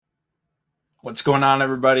What's going on,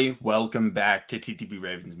 everybody? Welcome back to TTB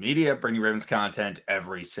Ravens Media, bringing Ravens content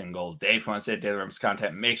every single day. If you want to see daily Ravens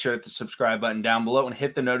content, make sure to hit the subscribe button down below and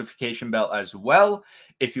hit the notification bell as well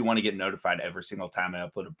if you want to get notified every single time I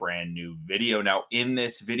upload a brand new video. Now, in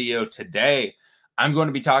this video today, I'm going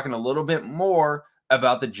to be talking a little bit more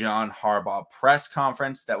about the John Harbaugh press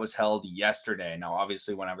conference that was held yesterday. Now,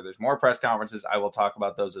 obviously, whenever there's more press conferences, I will talk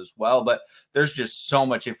about those as well, but there's just so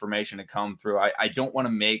much information to come through. I don't want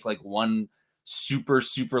to make like one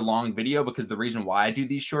super long video, because the reason why I do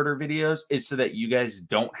these shorter videos is so that you guys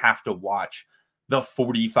don't have to watch the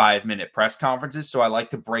 45-minute press conferences. So I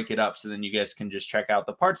like to break it up so then you guys can just check out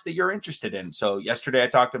the parts that you're interested in. So yesterday I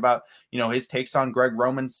talked about, his takes on Greg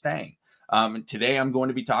Roman staying. Today I'm going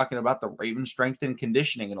to be talking about the Ravens strength and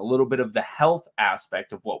conditioning and a little bit of the health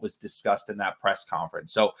aspect of what was discussed in that press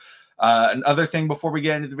conference. So another thing before we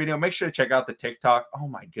get into the video, make sure to check out the TikTok. Oh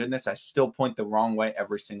my goodness, I still point the wrong way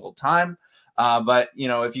every single time. But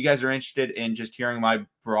if you guys are interested in just hearing my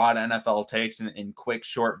broad NFL takes in quick,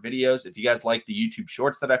 short videos, if you guys like the YouTube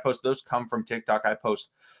shorts that I post, those come from TikTok. I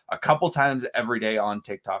post a couple times every day on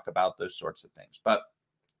TikTok about those sorts of things. But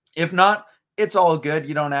if not, it's all good.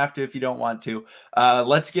 You don't have to if you don't want to.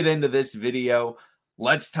 Let's get into this video.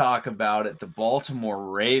 Let's talk about it. The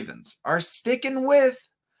Baltimore Ravens are sticking with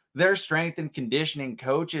their strength and conditioning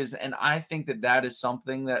coaches. And I think that is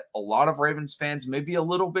something that a lot of Ravens fans may be a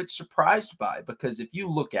little bit surprised by, because if you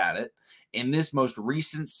look at it in this most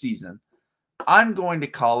recent season, I'm going to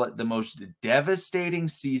call it the most devastating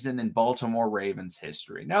season in Baltimore Ravens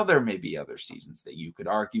history. Now, there may be other seasons that you could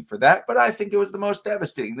argue for that, but I think it was the most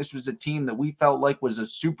devastating. This was a team that we felt like was a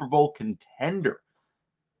Super Bowl contender.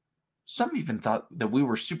 Some even thought that we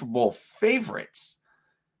were Super Bowl favorites.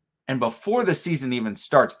 And before the season even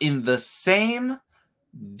starts, in the same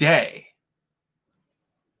day,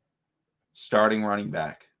 starting running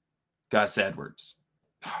back Gus Edwards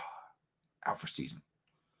out for season.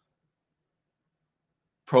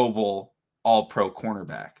 Pro Bowl, All-Pro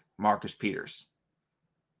cornerback Marcus Peters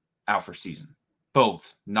out for season.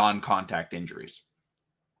 Both non-contact injuries.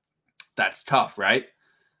 That's tough, right?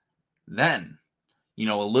 Then,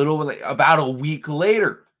 about a week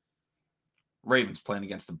later, Ravens playing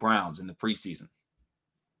against the Browns in the preseason.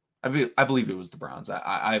 I believe it was the Browns.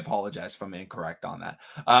 I apologize if I'm incorrect on that.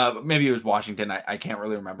 Maybe it was Washington. I can't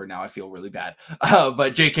really remember now. I feel really bad.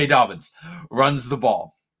 But J.K. Dobbins runs the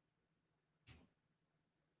ball.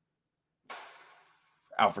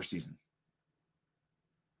 Out for season.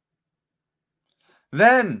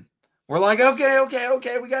 Then we're like,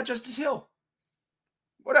 okay. We got Justice Hill.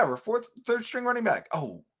 Whatever. Third string running back.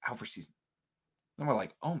 Oh, out for season. Then we're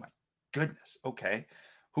like, oh my goodness. Okay.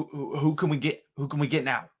 Who can we get? Who can we get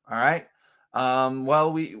now? All right.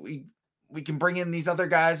 Well, we can bring in these other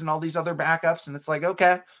guys and all these other backups, and it's like,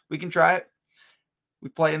 okay, we can try it. We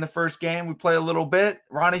play in the first game. We play a little bit.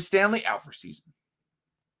 Ronnie Stanley out for season.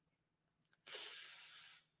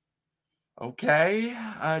 Okay.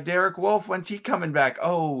 Derek Wolfe, when's he coming back?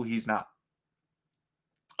 Oh, he's not.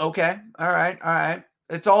 Okay. All right.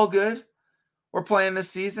 It's all good. We're playing this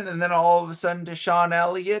season, and then all of a sudden, Deshaun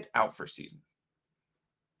Elliott out for season.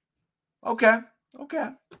 Okay.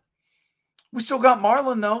 We still got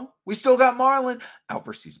Marlon, though. Out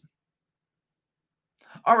for season.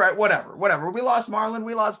 All right, whatever. We lost Marlon.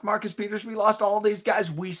 We lost Marcus Peters. We lost all these guys.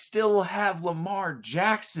 We still have Lamar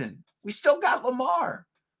Jackson. We still got Lamar.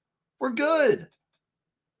 We're good.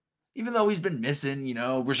 Even though he's been missing,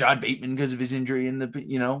 Rashad Bateman because of his injury and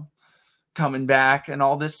the, coming back and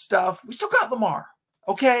all this stuff. We still got Lamar.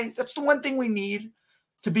 Okay? That's the one thing we need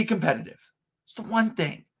to be competitive. It's the one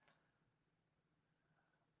thing.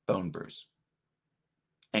 Bone bruise.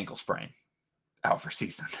 Ankle sprain. Out for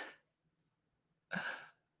season.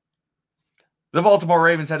 The Baltimore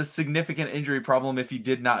Ravens had a significant injury problem, if you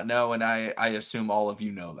did not know, and I assume all of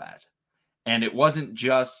you know that. And it wasn't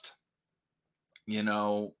just,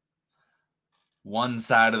 one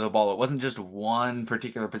side of the ball. It wasn't just one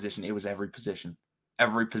particular position. It was every position.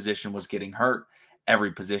 Every position was getting hurt.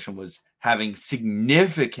 Every position was having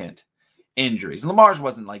significant injuries. Lamar's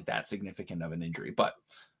wasn't like that significant of an injury, but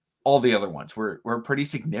all the other ones were pretty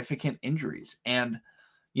significant injuries. And,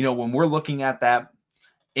 when we're looking at that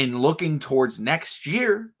and looking towards next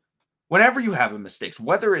year, whenever you have a mistakes,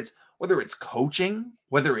 whether it's coaching,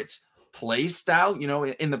 whether it's play style,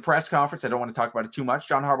 in the press conference, I don't want to talk about it too much.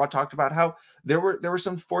 John Harbaugh talked about how there were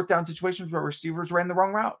some fourth down situations where receivers ran the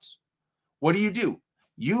wrong routes. What do?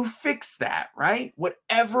 You fix that, right?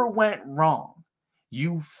 Whatever went wrong,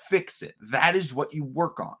 you fix it. That is what you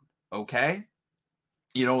work on. Okay.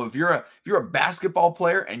 If you're a basketball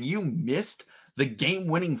player and you missed the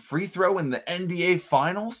game-winning free throw in the NBA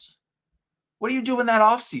Finals, What do you do in that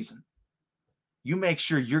offseason? You make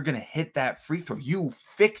sure you're going to hit that free throw. You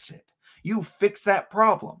fix it. You fix that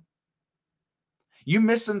problem. You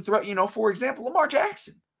miss some throw, for example, Lamar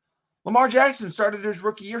Jackson. Lamar Jackson started his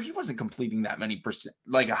rookie year. He wasn't completing that many percent,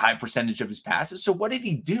 like a high percentage of his passes. So what did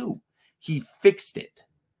he do? He fixed it.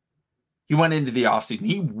 He went into the offseason.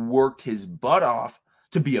 He worked his butt off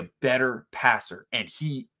to be a better passer. And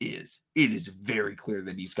he is. It is very clear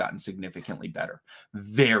that he's gotten significantly better.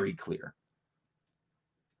 Very clear.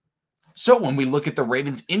 So when we look at the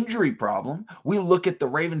Ravens' injury problem, we look at the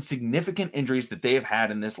Ravens' significant injuries that they have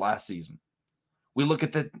had in this last season. We look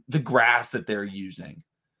at the grass that they're using.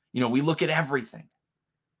 We look at everything.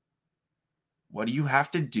 What do you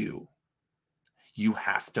have to do? You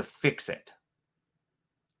have to fix it.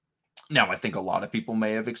 Now, I think a lot of people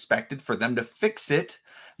may have expected for them to fix it,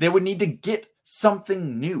 they would need to get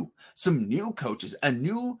something new, some new coaches, a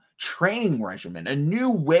new training regimen, a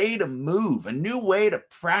new way to move, a new way to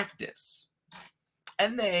practice.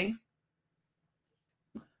 And they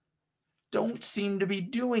don't seem to be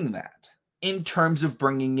doing that in terms of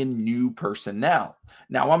bringing in new personnel.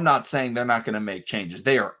 Now, I'm not saying they're not going to make changes.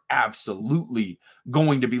 They are absolutely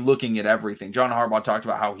going to be looking at everything. John Harbaugh talked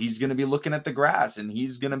about how he's going to be looking at the grass and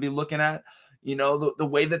he's going to be looking at, the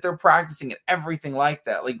way that they're practicing and everything like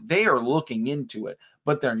that. Like, they are looking into it,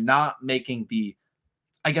 but they're not making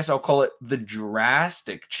I guess I'll call it the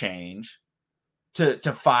drastic change to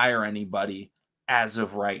fire anybody as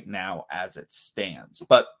of right now as it stands.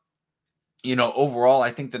 But overall,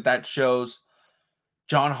 I think that shows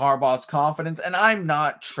John Harbaugh's confidence. And I'm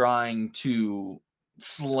not trying to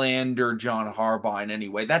slander John Harbaugh in any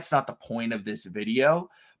way. That's not the point of this video.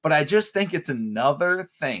 But I just think it's another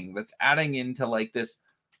thing that's adding into like this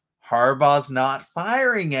Harbaugh's not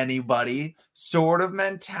firing anybody sort of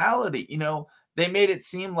mentality. They made it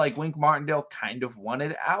seem like Wink Martindale kind of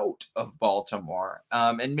wanted out of Baltimore.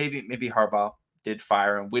 And maybe Harbaugh did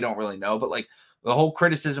fire him. We don't really know. But like, the whole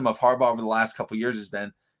criticism of Harbaugh over the last couple of years has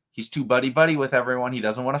been he's too buddy-buddy with everyone. He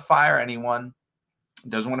doesn't want to fire anyone. He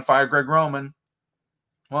doesn't want to fire Greg Roman.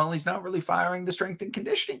 Well, he's not really firing the strength and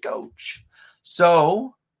conditioning coach.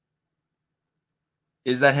 So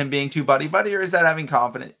is that him being too buddy-buddy, or is that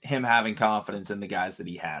him having confidence in the guys that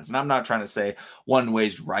he has? And I'm not trying to say one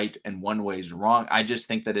way's right and one way's wrong. I just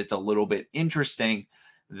think that it's a little bit interesting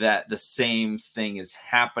that the same thing is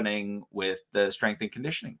happening with the strength and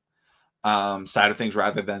conditioning side of things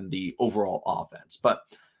rather than the overall offense. But,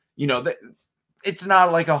 it's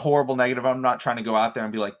not like a horrible negative. I'm not trying to go out there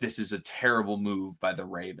and be like, this is a terrible move by the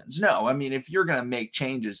Ravens. No, I mean, if you're going to make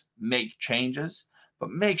changes, but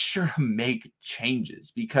make sure to make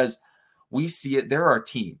changes, because we see it. There are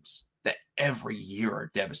teams that every year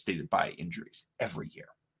are devastated by injuries every year.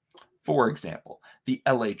 For example, the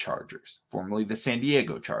LA Chargers, formerly the San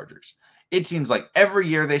Diego Chargers. It seems like every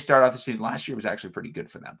year they start off the season. Last year was actually pretty good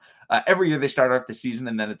for them. Every year they start off the season,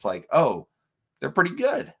 and then it's like, oh, they're pretty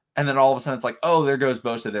good. And then all of a sudden it's like, oh, there goes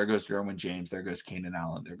Bosa, there goes Derwin James, there goes Keenan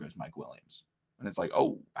Allen, there goes Mike Williams. And it's like,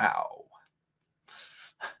 oh, wow.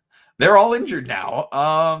 They're all injured now.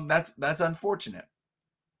 That's unfortunate.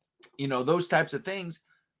 Those types of things,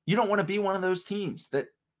 you don't want to be one of those teams that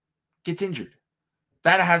gets injured.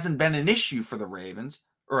 That hasn't been an issue for the Ravens,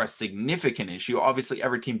 or a significant issue. Obviously,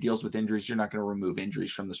 every team deals with injuries. You're not going to remove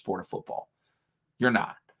injuries from the sport of football. You're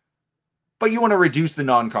not. But you want to reduce the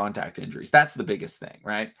non-contact injuries. That's the biggest thing,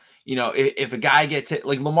 right? If a guy gets hit,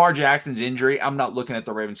 like Lamar Jackson's injury, I'm not looking at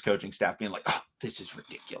the Ravens coaching staff being like, oh, this is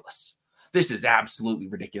ridiculous. This is absolutely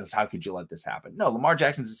ridiculous. How could you let this happen? No, Lamar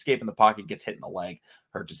Jackson's escape in the pocket, gets hit in the leg,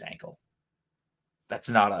 hurts his ankle. It's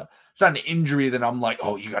not an injury that I'm like,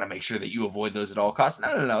 oh, you got to make sure that you avoid those at all costs.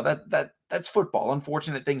 No. That's football.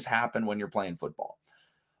 Unfortunate things happen when you're playing football.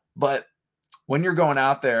 But when you're going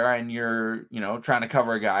out there and you're, trying to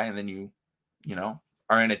cover a guy, and then you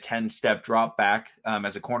are in a 10-step drop back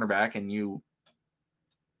as a cornerback, and you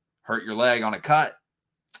hurt your leg on a cut.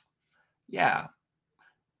 Yeah,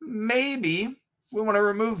 maybe we want to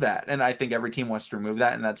remove that. And I think every team wants to remove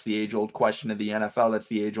that. And that's the age-old question of the NFL. That's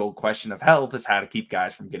the age-old question of health, is how to keep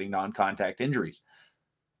guys from getting non-contact injuries.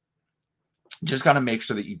 Just got to make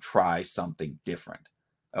sure that you try something different.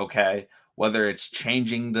 Okay. Whether it's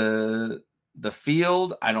changing the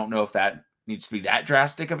field, I don't know if that needs to be that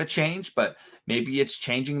drastic of a change, but maybe it's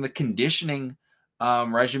changing the conditioning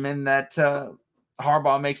regimen that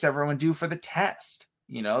Harbaugh makes everyone do for the test.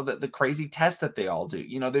 The crazy test that they all do.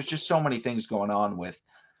 There's just so many things going on with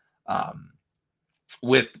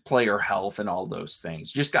player health and all those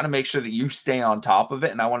things. Just got to make sure that you stay on top of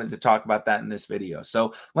it. And I wanted to talk about that in this video.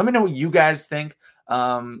 So let me know what you guys think.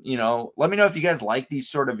 Let me know if you guys like these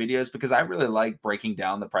sort of videos, because I really like breaking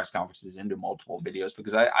down the press conferences into multiple videos,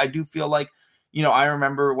 because I do feel like, I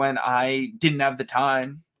remember when I didn't have the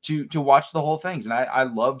time to watch the whole things, and I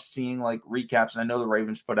loved seeing like recaps. And I know the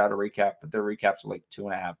Ravens put out a recap, but their recaps are like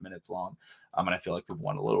 2.5 minutes long. And I feel like we've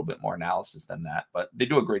want a little bit more analysis than that, but they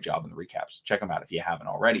do a great job in the recaps. Check them out if you haven't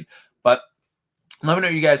already. But let me know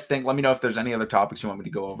what you guys think. Let me know if there's any other topics you want me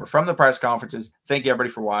to go over from the press conferences. Thank you, everybody,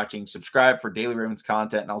 for watching. Subscribe for daily Ravens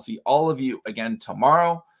content, and I'll see all of you again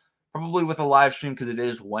tomorrow, probably with a live stream, because it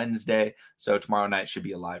is Wednesday. So tomorrow night should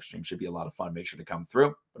be a live stream. Should be a lot of fun. Make sure to come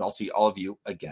through. But I'll see all of you again.